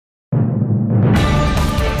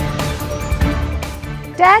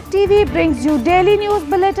Tag TV brings you daily news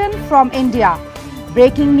bulletin from India.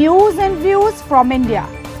 Breaking news and views from India.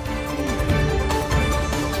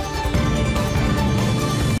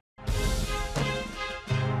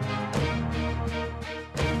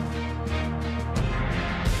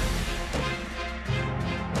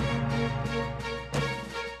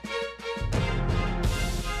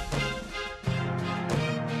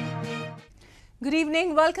 Good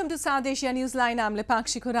evening. Welcome to South Asia Newsline. I'm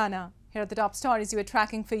Lipakshi Khurana. Here are the top stories we're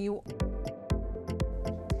tracking for you.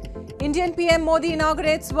 Indian PM Modi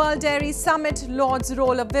inaugurates World Dairy Summit, lauds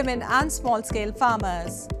role of women and small-scale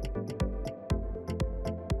farmers.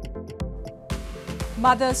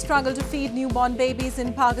 Mothers struggle to feed newborn babies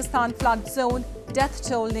in Pakistan flood zone. Death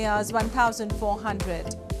toll nears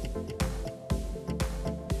 1,400.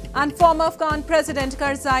 And former Afghan President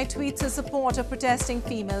Karzai tweets his support of protesting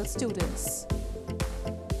female students.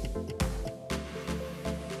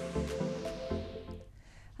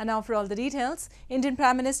 And now for all the details, Indian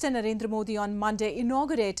Prime Minister Narendra Modi on Monday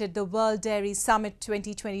inaugurated the World Dairy Summit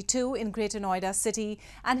 2022 in Greater Noida city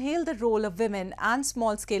and hailed the role of women and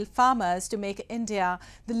small-scale farmers to make India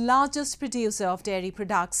the largest producer of dairy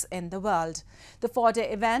products in the world. The four-day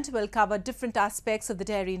event will cover different aspects of the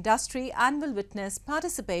dairy industry and will witness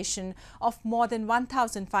participation of more than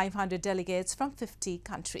 1,500 delegates from 50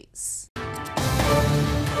 countries.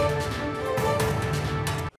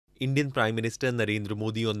 Indian Prime Minister Narendra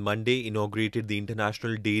Modi on Monday inaugurated the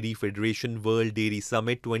International Dairy Federation World Dairy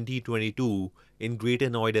Summit 2022 in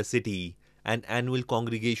Greater Noida city, an annual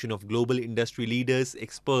congregation of global industry leaders,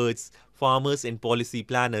 experts, farmers and policy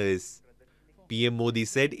planners. PM Modi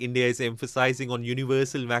said India is emphasizing on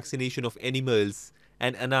universal vaccination of animals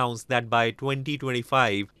and announced that by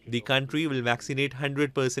 2025, the country will vaccinate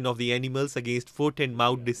 100% of the animals against foot and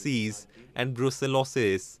mouth disease and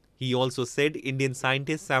brucellosis. He also said Indian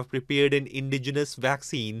scientists have prepared an indigenous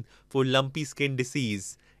vaccine for lumpy skin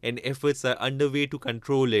disease and efforts are underway to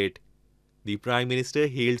control it. The Prime Minister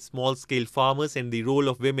hailed small-scale farmers and the role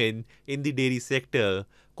of women in the dairy sector,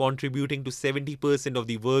 contributing to 70% of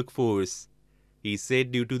the workforce. He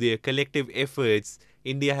said due to their collective efforts,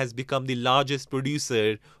 India has become the largest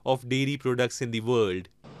producer of dairy products in the world.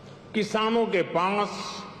 किसानों के पास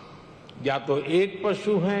या तो एक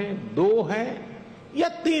पशु है, दो है या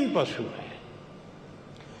तीन पशु है।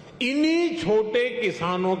 इन्हीं छोटे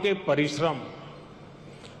किसानों के परिश्रम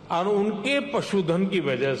और उनके पशुधन की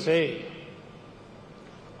वजह से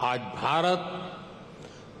आज भारत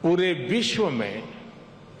पूरे विश्व में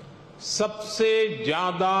सबसे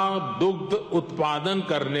ज्यादा दुग्ध उत्पादन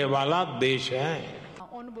करने वाला देश है।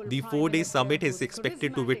 The four-day summit is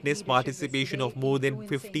expected to witness participation of more than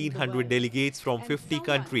 1,500 delegates from 50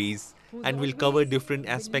 countries and will cover different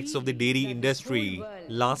aspects of the dairy industry.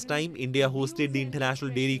 Last time, India hosted the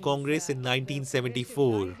International Dairy Congress in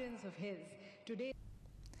 1974.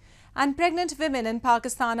 And pregnant women in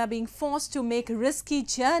Pakistan are being forced to make risky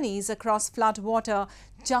journeys across flood water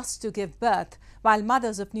just to give birth, while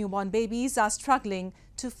mothers of newborn babies are struggling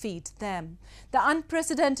to feed them. The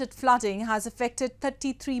unprecedented flooding has affected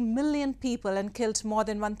 33 million people and killed more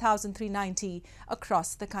than 1,390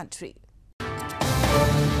 across the country.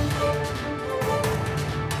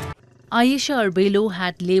 Ayesha Arbelo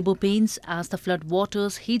had labour pains as the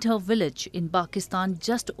floodwaters hit her village in Pakistan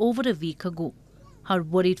just over a week ago. Her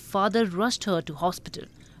worried father rushed her to hospital,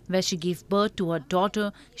 where she gave birth to her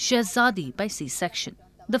daughter Shehzadi by C-section.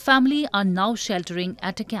 The family are now sheltering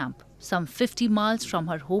at a camp some 50 miles from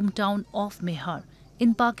her hometown of Mehar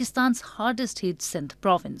in Pakistan's hardest hit Sindh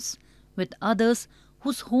province, with others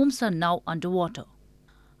whose homes are now underwater.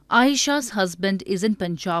 Ayesha's husband is in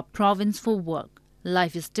Punjab province for work.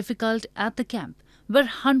 Life is difficult at the camp, where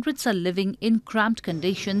hundreds are living in cramped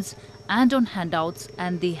conditions and on handouts,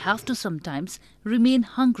 and they have to sometimes remain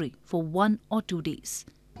hungry for 1 or 2 days.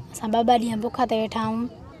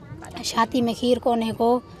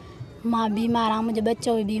 माँ बीमार आ मुझे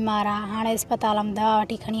बच्चों भी बीमार आ हाणे अस्पताल में दवा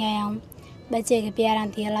वठी खणी आया हूं बच्चे के प्यारां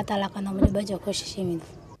थी अल्लाह ताला कंदो मुझे बच्चो कोशिश में.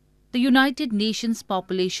 The United Nations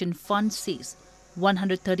Population Fund says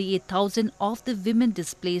 138,000 of the women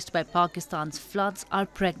displaced by Pakistan's floods are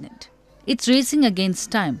pregnant. It's racing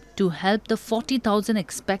against time to help the 40,000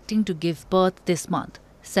 expecting to give birth this month,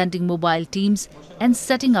 sending mobile teams and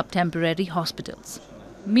setting up temporary hospitals.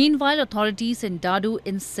 Meanwhile, authorities in Dadu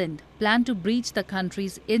in Sindh plan to breach the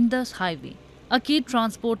country's Indus highway, a key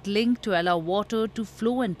transport link to allow water to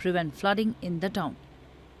flow and prevent flooding in the town.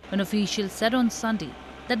 An official said on Sunday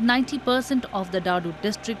that 90% of the Dadu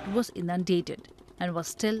district was inundated and was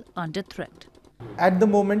still under threat. At the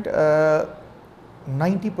moment,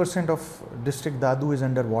 90% of district Dadu is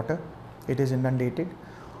under water. It is inundated.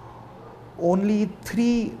 only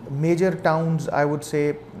 3 major towns, I would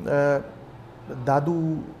say,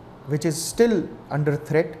 Dadu, which is still under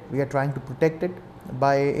threat. We are trying to protect it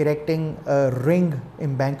by erecting a ring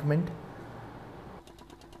embankment.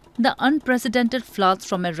 The unprecedented floods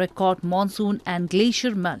from a record monsoon and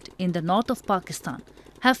glacier melt in the north of Pakistan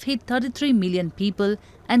have hit 33 million people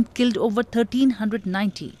and killed over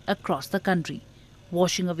 1,390 across the country,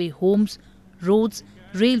 washing away homes, roads,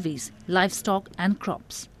 railways, livestock and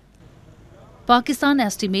crops. Pakistan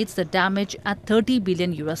estimates the damage at $30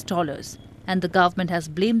 billion, and the government has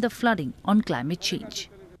blamed the flooding on climate change.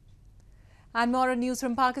 And more on news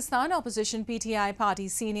from Pakistan. Opposition PTI party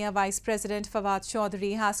senior Vice President Fawad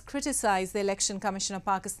Chaudhry has criticised the Election Commission of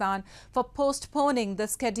Pakistan for postponing the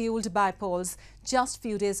scheduled by-polls just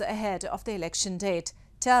few days ahead of the election date,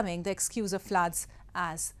 terming the excuse of floods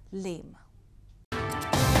as lame.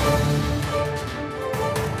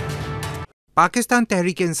 Pakistan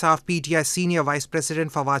Tehreek-e-Insaf PTI Senior Vice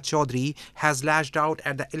President Fawad Chaudhry has lashed out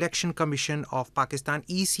at the Election Commission of Pakistan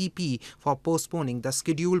ECP for postponing the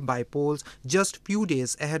scheduled by-polls just few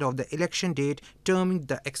days ahead of the election date, terming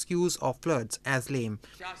the excuse of floods as lame.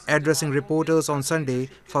 Addressing reporters on Sunday,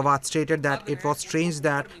 Fawad stated that it was strange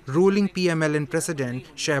that ruling PMLN President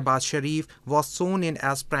Shehbaz Sharif was sworn in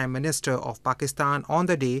as Prime Minister of Pakistan on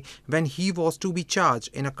the day when he was to be charged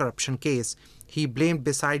in a corruption case. He blamed,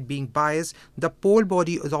 beside being biased, the poll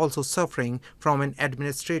body is also suffering from an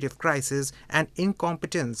administrative crisis and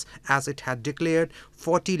incompetence, as it had declared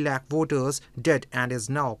 40 lakh voters dead and is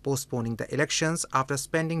now postponing the elections after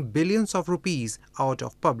spending billions of rupees out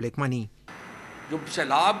of public money. जो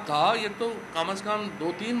सैलाब था ये तो कम से कम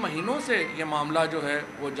 2-3 महीनों से ये मामला जो है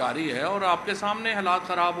वो जारी है और आपके सामने हालात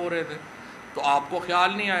ख़राब हो रहे थे, तो आपको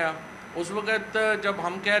ख्याल नहीं आया उस वक्त जब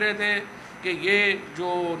हम कह रहे थे कि ये जो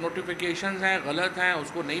नोटिफिकेशंस हैं गलत हैं,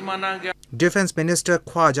 उसको नहीं माना गया. Defence Minister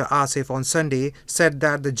Khwaja Asif on Sunday said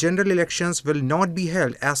that the general elections will not be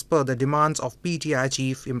held as per the demands of PTI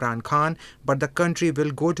Chief Imran Khan, but the country will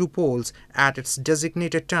go to polls at its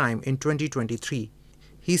designated time in 2023.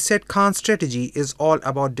 He said Khan's strategy is all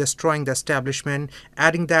about destroying the establishment,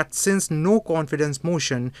 adding that since no confidence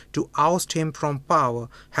motion to oust him from power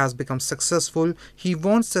has become successful, he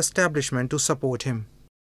wants the establishment to support him.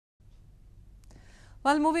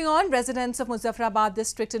 Well, moving on, residents of Muzaffarabad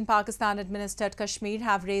district in Pakistan-administered Kashmir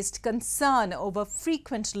have raised concern over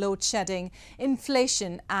frequent load shedding,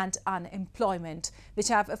 inflation and unemployment, which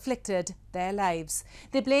have afflicted their lives.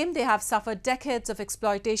 They blame they have suffered decades of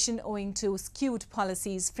exploitation owing to skewed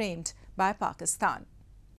policies framed by Pakistan.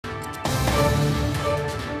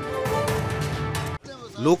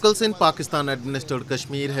 Locals in Pakistan-administered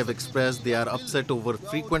Kashmir have expressed they are upset over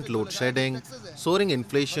frequent load shedding, soaring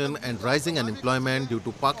inflation and rising unemployment due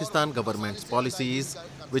to Pakistan government's policies,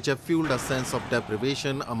 which have fueled a sense of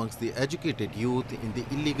deprivation amongst the educated youth in the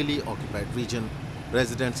illegally occupied region.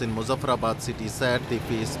 Residents in Muzaffarabad city said they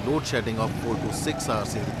face load shedding of 4 to 6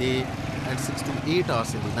 hours in the day and 6 to 8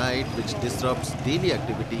 hours in the night, which disrupts daily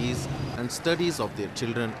activities and studies of their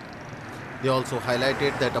children. They also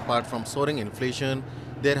highlighted that apart from soaring inflation,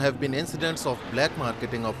 there have been incidents of black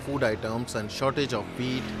marketing of food items and shortage of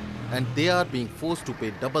wheat, and they are being forced to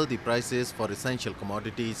pay double the prices for essential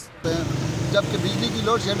commodities. जबकि बिजली की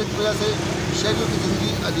load shedding की वजह से शहरियों की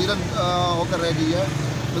ज़िंदगी अजीरन होकर रह गई है।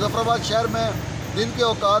 मुजफ्फराबाद शहर में दिन के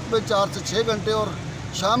औकात में 4 से 6 घंटे और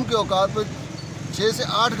शाम के औकात में 6 से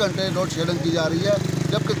 8 घंटे लोड शेडिंग की जा रही है,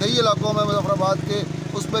 जबकि कई इलाकों में मुजफ्फराबाद के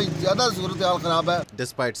उसमें ज़्यादा सूरत हाल ख़राब है।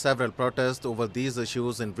 Despite several protests over these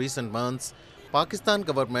issues in recent months, Pakistan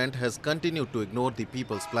government has continued to ignore the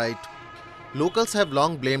people's plight. Locals have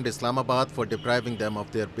long blamed Islamabad for depriving them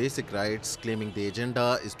of their basic rights, claiming the agenda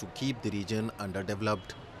is to keep the region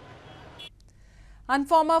underdeveloped. And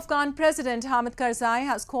former Afghan President Hamid Karzai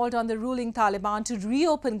has called on the ruling Taliban to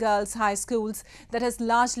reopen girls' high schools that has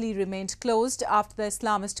largely remained closed after the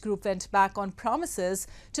Islamist group went back on promises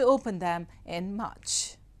to open them in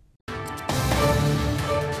March.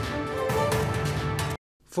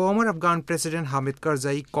 Former Afghan President Hamid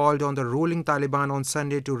Karzai called on the ruling Taliban on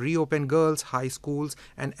Sunday to reopen girls' high schools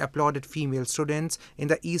and applauded female students in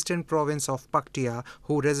the eastern province of Paktia,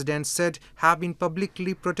 who residents said have been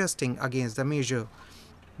publicly protesting against the measure.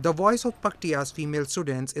 The voice of Paktia's female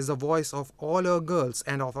students is the voice of all our girls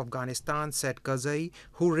and of Afghanistan, said Karzai,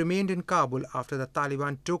 who remained in Kabul after the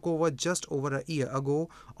Taliban took over just over a year ago,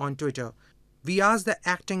 on Twitter. We asked the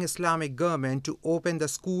acting Islamic government to open the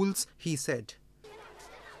schools, he said.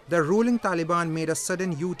 The ruling Taliban made a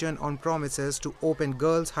sudden U-turn on promises to open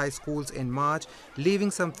girls' high schools in March,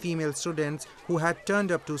 leaving some female students who had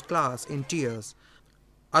turned up to class in tears.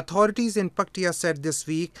 Authorities in Paktia said this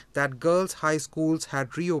week that girls' high schools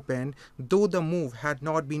had reopened, though the move had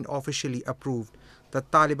not been officially approved. The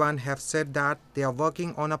Taliban have said that they are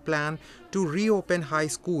working on a plan to reopen high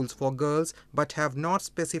schools for girls but have not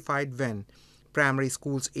specified when. Primary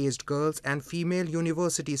schools aged girls and female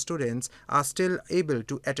university students are still able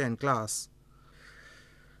to attend class.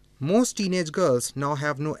 Most teenage girls now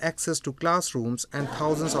have no access to classrooms, and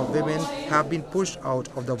thousands of women have been pushed out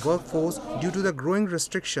of the workforce due to the growing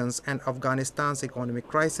restrictions and Afghanistan's economic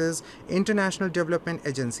crisis, international development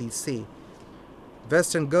agencies say.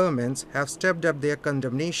 Western governments have stepped up their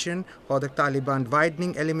condemnation for the Taliban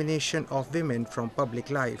widening elimination of women from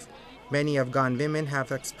public life. Many Afghan women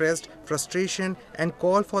have expressed frustration and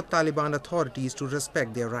called for Taliban authorities to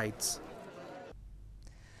respect their rights.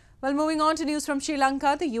 Well, moving on to news from Sri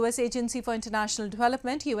Lanka, the U.S. Agency for International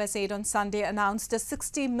Development, USAID, on Sunday announced a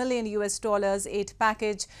 $60 million aid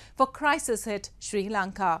package for crisis-hit Sri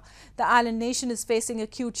Lanka. The island nation is facing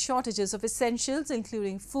acute shortages of essentials,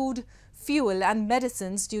 including food, fuel and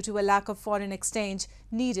medicines, due to a lack of foreign exchange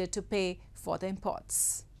needed to pay for the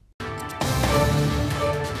imports.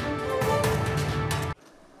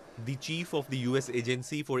 The chief of the U.S.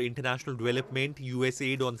 Agency for International Development,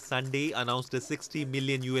 USAID, on Sunday announced a $60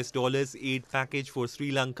 million aid package for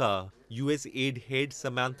Sri Lanka. USAID head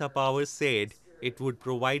Samantha Power said it would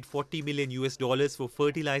provide $40 million for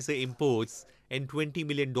fertilizer imports and $20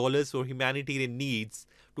 million for humanitarian needs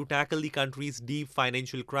to tackle the country's deep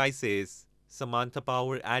financial crisis. Samantha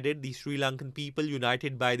Power added the Sri Lankan people,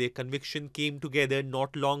 united by their conviction, came together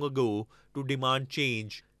not long ago to demand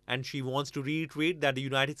change. And she wants to reiterate that the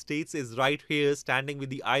United States is right here standing with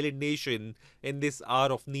the island nation in this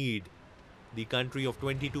hour of need. The country of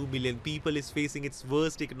 22 million people is facing its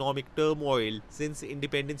worst economic turmoil since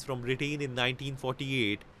independence from Britain in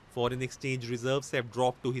 1948. Foreign exchange reserves have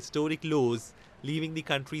dropped to historic lows, leaving the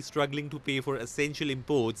country struggling to pay for essential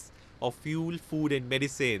imports of fuel, food and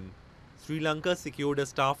medicine. Sri Lanka secured a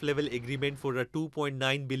staff-level agreement for a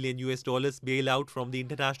 $2.9 billion bailout from the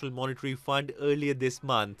International Monetary Fund earlier this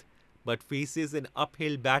month, but faces an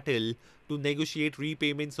uphill battle to negotiate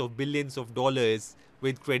repayments of billions of dollars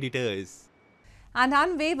with creditors. And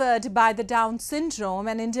unwavered by the Down syndrome,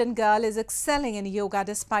 an Indian girl is excelling in yoga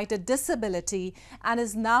despite a disability and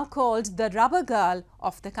is now called the Rubber Girl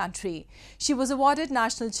of the country. She was awarded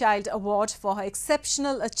National Child Award for her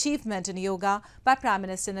exceptional achievement in yoga by Prime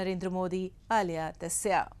Minister Narendra Modi earlier this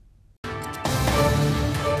year.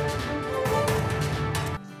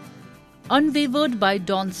 Unwavered by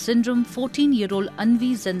Down syndrome, 14-year-old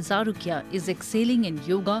Anvi Zanzarukia is excelling in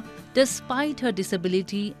yoga despite her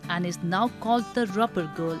disability and is now called the Rubber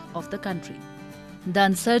Girl of the country. The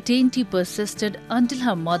uncertainty persisted until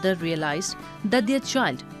her mother realized that their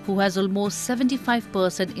child, who has almost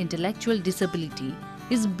 75% intellectual disability,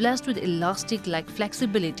 is blessed with elastic-like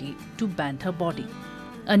flexibility to bend her body.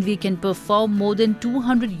 Anvi can perform more than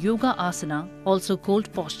 200 yoga asana, also called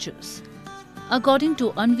postures. According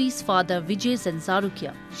to Anvi's father Vijay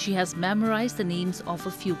Zanzarukia, she has memorized the names of a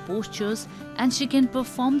few postures and she can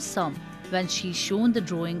perform some when she is shown the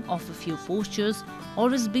drawing of a few postures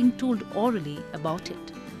or is being told orally about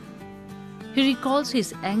it. He recalls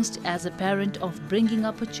his angst as a parent of bringing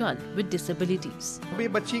up a child with disabilities. अभी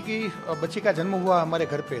बच्ची का जन्म हुआ हमारे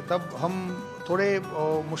घर पे, तब हम थोड़े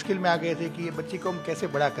मुश्किल में आ गए थे कि ये बच्ची को हम कैसे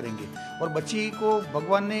बड़ा करेंगे और बच्ची को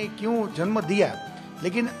भगवान ने क्यों जन्म दिया।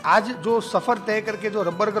 लेकिन आज जो सफ़र तय करके जो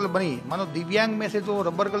रबर गर्ल बनी, मानो दिव्यांग में से जो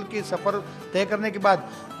रबर गर्ल की सफ़र तय करने के बाद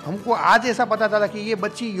हमको आज ऐसा पता चला कि ये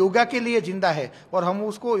बच्ची योगा के लिए जिंदा है और हम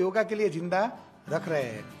उसको योगा के लिए जिंदा रख रहे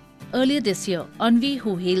हैं। Earlier this year, Anvi,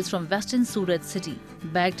 who hails from Western Surat city,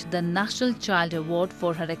 bagged the National Child Award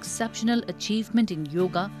for her exceptional achievement in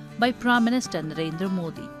yoga by Prime Minister Narendra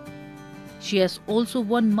Modi. She has also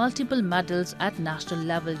won multiple medals at national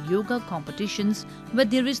level yoga competitions where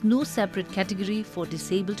there is no separate category for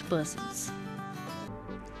disabled persons.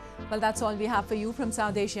 Well, that's all we have for you from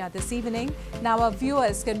South Asia this evening. Now our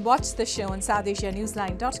viewers can watch the show on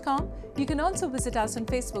SouthAsiaNewsline.com. You can also visit us on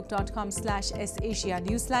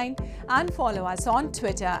Facebook.com/SAsiaNewsline and follow us on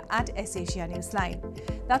Twitter @SAsiaNewsline.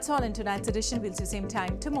 That's all in tonight's edition. We'll see you same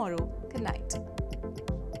time tomorrow. Good night.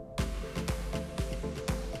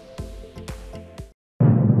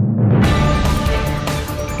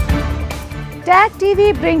 TAG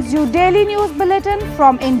TV brings you daily news bulletin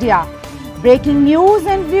from India. Breaking news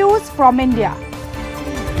and views from India.